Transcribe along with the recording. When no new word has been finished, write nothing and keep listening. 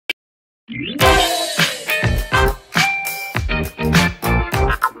Hello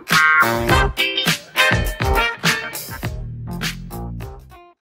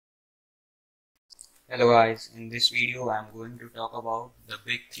guys, in this video I am going to talk about the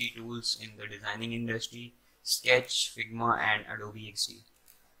big three tools in the designing industry: Sketch, Figma and Adobe XD.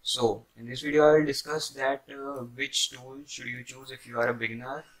 So in this video I will discuss that which tool should you choose if you are a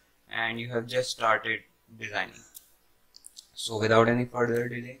beginner and you have just started designing. So without any further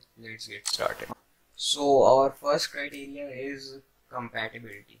delay, let's get started. So our first criteria is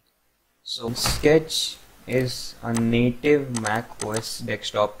compatibility. So Sketch is a native Mac OS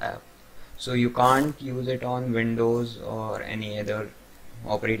desktop app, so you can't use it on Windows or any other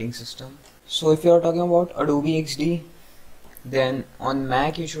operating system. So if you are talking about Adobe XD, then on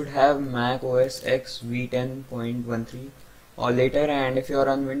Mac you should have Mac OS X v10.13 or later, and if you are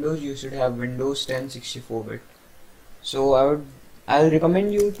on Windows you should have Windows 10 64-bit. So I'll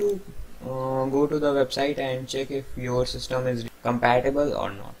recommend you to go to the website and check if your system is compatible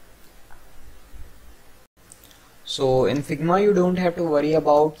or not. So in Figma you don't have to worry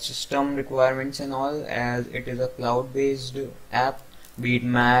about system requirements and all, as it is a cloud-based app, be it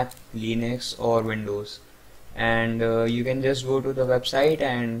Mac, Linux or Windows, and you can just go to the website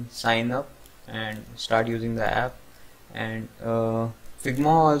and sign up and start using the app. And Figma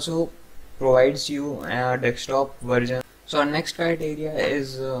also provides you a desktop version. So our next criteria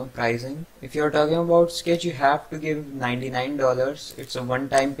is pricing. If you're talking about Sketch, you have to give $99. It's a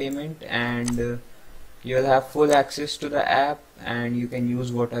one-time payment, and you'll have full access to the app and you can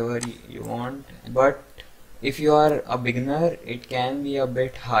use whatever you want. But if you are a beginner, it can be a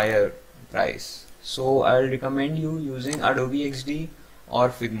bit higher price. So I'll recommend you using Adobe XD or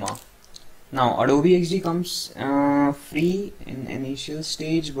Figma. Now Adobe XD comes free in initial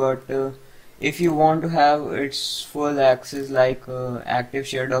stage, but if you want to have its full access, like active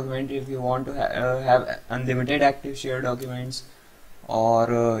share document, if you want to have unlimited active share documents,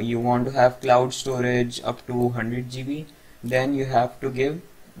 or you want to have cloud storage up to 100 GB, then you have to give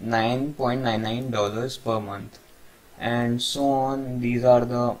 $9.99 per month, and so on. These are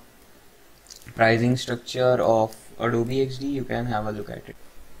the pricing structure of Adobe XD. You can have a look at it.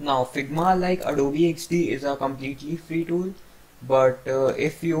 Now Figma, like Adobe XD, is a completely free tool, but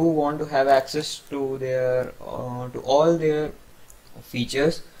if you want to have access to their to all their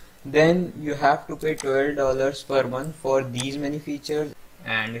features, then you have to pay $12 per month for these many features.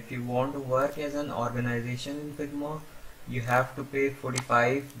 And if you want to work as an organization in Figma, you have to pay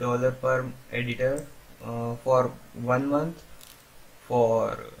 $45 per editor for 1 month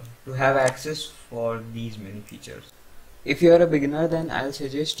to have access for these many features. If you are a beginner, then I'll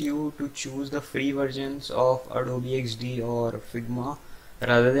suggest you to choose the free versions of Adobe XD or Figma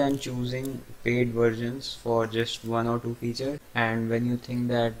rather than choosing paid versions for just 1 or 2 features. And when you think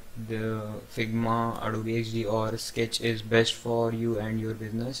that the Figma, Adobe XD or Sketch is best for you and your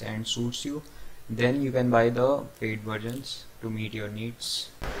business and suits you, then you can buy the paid versions to meet your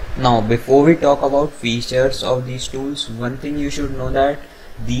needs. Now before we talk about features of these tools, one thing you should know, that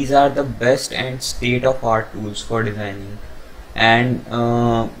these are the best and state-of-art tools for designing, and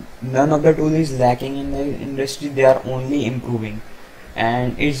none of the tool is lacking in the industry. They are only improving,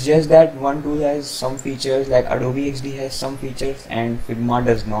 and it's just that one tool has some features, like Adobe XD has some features and Figma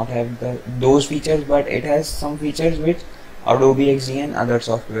does not have those features, but it has some features which Adobe XD and other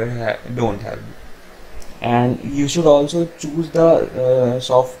software don't have. And you should also choose the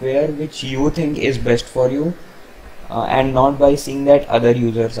software which you think is best for you, and not by seeing that other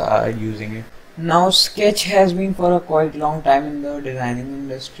users are using it. Now Sketch has been for a quite long time in the designing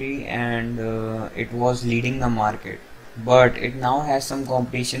industry, and it was leading the market, but it now has some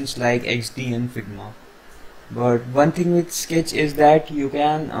competitions like XD and Figma. But one thing with Sketch is that you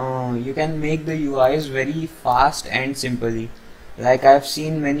can make the UIs very fast and simply. Like I've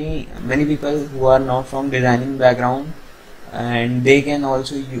seen many people who are not from designing background, and they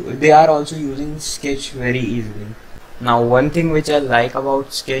are also using Sketch very easily. Now one thing which I like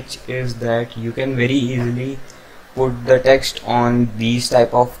about Sketch is that you can very easily put the text on these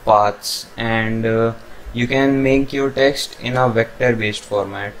type of paths, and you can make your text in a vector based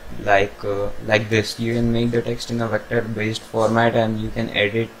format, like this. You can make the text in a vector based format and you can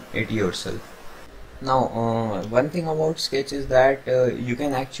edit it yourself. Now one thing about Sketch is that you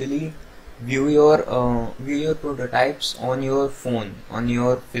can actually view your prototypes on your phone, on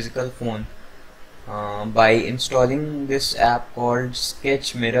your physical phone, by installing this app called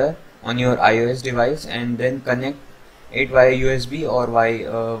Sketch Mirror on your iOS device, and then connect it via USB or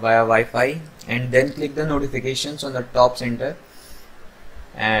via Wi-Fi, and then click the notifications on the top center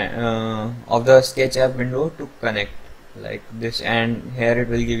of the Sketch app window to connect. like this, and here it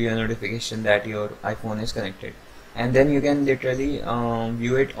will give you a notification that your iPhone is connected, and then you can literally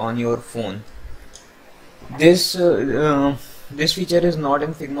view it on your phone. This feature is not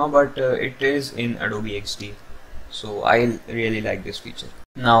in Figma, but it is in Adobe XD, so I really like this feature.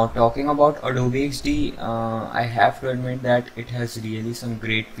 Now talking about Adobe XD, I have to admit that it has really some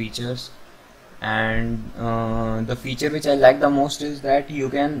great features, and the feature which I like the most is that you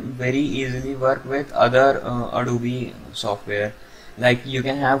can very easily work with other Adobe software. Like you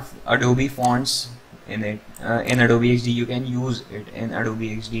can have Adobe fonts in it, in Adobe XD. You can use it in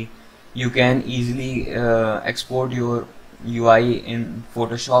Adobe XD. You can easily export your UI in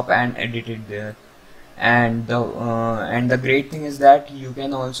Photoshop and edit it there. And the great thing is that you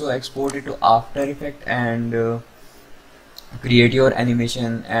can also export it to After Effects and create your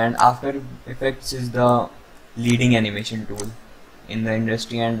animation. And After Effects is the leading animation tool in the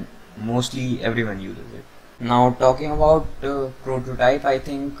industry, and mostly everyone uses it. Now talking about prototype, I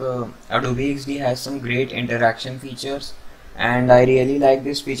think Adobe XD has some great interaction features, and I really like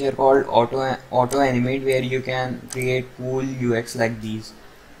this feature called auto animate, where you can create cool UX like these.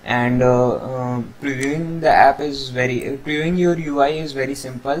 And previewing the app is previewing your UI is very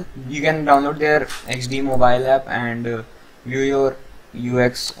simple. You can download their XD mobile app and view your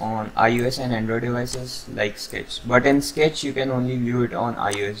UX on iOS and Android devices like Sketch, but in Sketch you can only view it on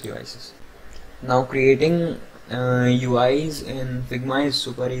iOS devices. Now creating UIs in Figma is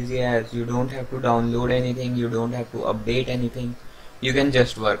super easy, as you don't have to download anything, you don't have to update anything, you can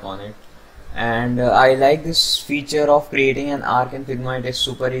just work on it. And I like this feature of creating an arc in Figma. It is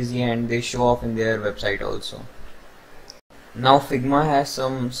super easy, and they show off in their website also. Now Figma has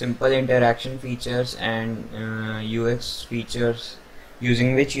some simple interaction features and UX features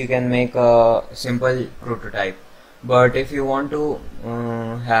using which you can make a simple prototype. But if you want to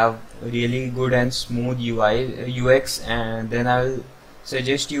have really good and smooth UX, and then I will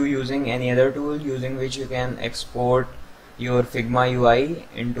suggest you using any other tool using which you can export your Figma UI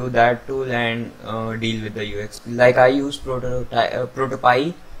into that tool and deal with the UX. Like I use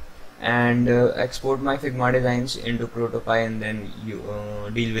Protopie and export my Figma designs into Protopie, and then you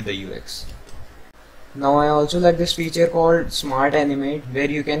deal with the UX. Now I also like this feature called Smart Animate, where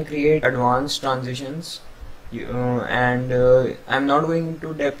you can create advanced transitions. I'm not going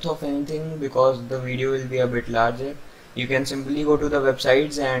into depth of anything because the video will be a bit larger. You can simply go to the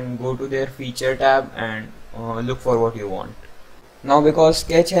websites and go to their feature tab and look for what you want. Now because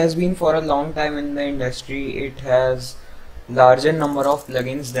Sketch has been for a long time in the industry, it has larger number of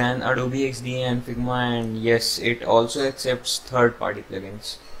plugins than Adobe XD and Figma, and yes, it also accepts third-party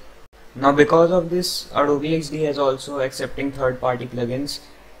plugins. Now because of this, Adobe XD is also accepting third-party plugins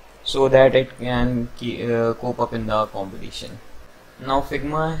so that it can cope up in the competition. Now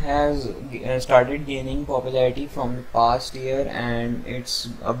Figma has started gaining popularity from the past year, and it's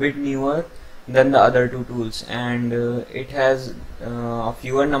a bit newer than the other two tools, and it has a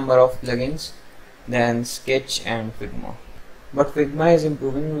fewer number of plugins than Sketch and Figma. But Figma is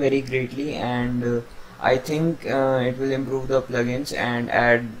improving very greatly, and I think it will improve the plugins and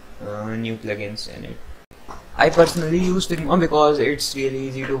add new plugins in it. I personally use Figma because it's really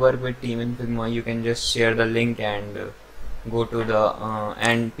easy to work with team in Figma. You can just share the link and go to the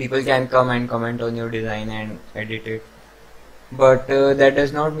and people can come and comment on your design and edit it. But that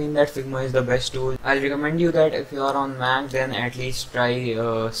does not mean that Figma is the best tool. I'll recommend you that if you are on Mac, then at least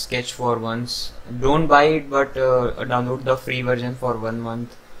try Sketch for once. Don't buy it, but download the free version for 1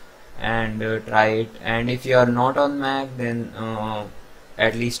 month and try it. And if you are not on Mac, then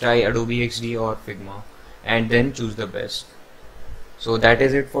at least try Adobe XD or Figma, and then choose the best. So that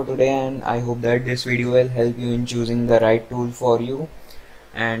is it for today, and I hope that this video will help you in choosing the right tool for you.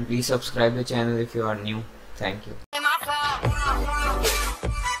 And please subscribe the channel if you are new. Thank you.